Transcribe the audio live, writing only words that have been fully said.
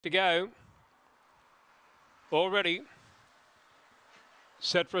To go. Already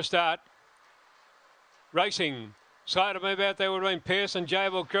set for a start. Racing. Side of move out there would have been Pearson,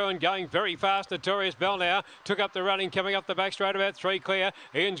 Jable Crew, and going very fast. Notorious Bell now took up the running, coming up the back straight, about 3 clear.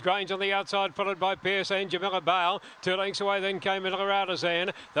 Ian's Grange on the outside, followed by Pearson and Jamila Bale. 2 lengths away, then came Miller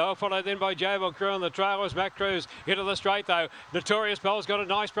Artisan. They were followed then by Jable Crew, and the trail was Mac Cruz. Into the straight though. Notorious Bell's got a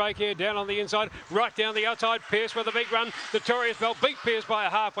nice break here, down on the inside, right down the outside. Pierce with a big run. Notorious Bell beat Pierce by a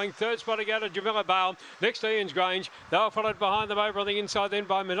half length. Third spot to go to Jamila Bale. Next to Ian's Grange. They were followed behind them over on the inside then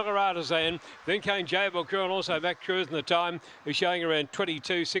by Miller Artisan. Then came Jable Crew and also Mac Cruz, and the time is showing around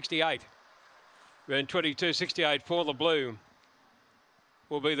 22.68. Around 22.68 for the blue.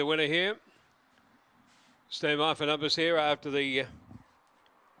 Will be the winner here. Stand by for numbers here after the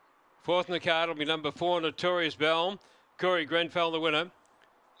fourth in the card. Will be number 4, Notorious Bell. Corey Grenfell, the winner.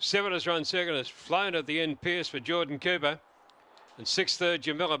 7 has run second, has flown at the end. Pierce for Jordan Cooper. And 6th, third,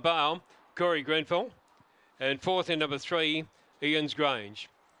 Jamila Bale. Corey Grenfell. And 4th in number 3, Ian's Grange.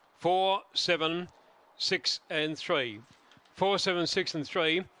 4, 7, 6 and 3. 4, 7, 6 and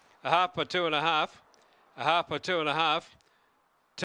 3. A half by 2.5. A half by 2.5.